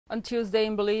On Tuesday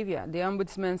in Bolivia, the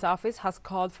Ombudsman's office has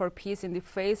called for peace in the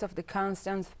face of the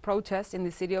constant protests in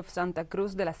the city of Santa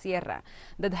Cruz de la Sierra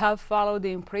that have followed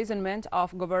the imprisonment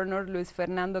of Governor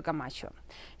Fernando Camacho.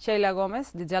 Sheila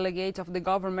Gomez, the delegate of the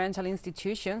governmental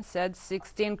institution, said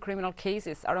 16 criminal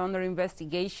cases are under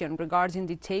investigation regarding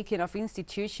the taking of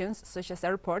institutions such as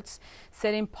airports,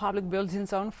 setting public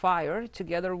buildings on fire,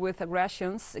 together with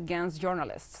aggressions against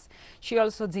journalists. She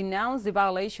also denounced the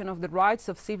violation of the rights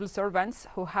of civil servants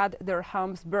who had their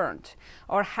homes burned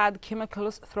or had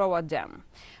chemicals thrown at them.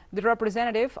 The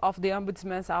representative of the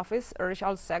Ombudsman's office urged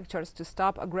all sectors to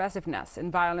stop aggressiveness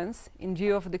and violence in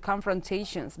view of the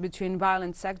confrontations between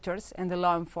violent sectors and the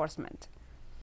law enforcement.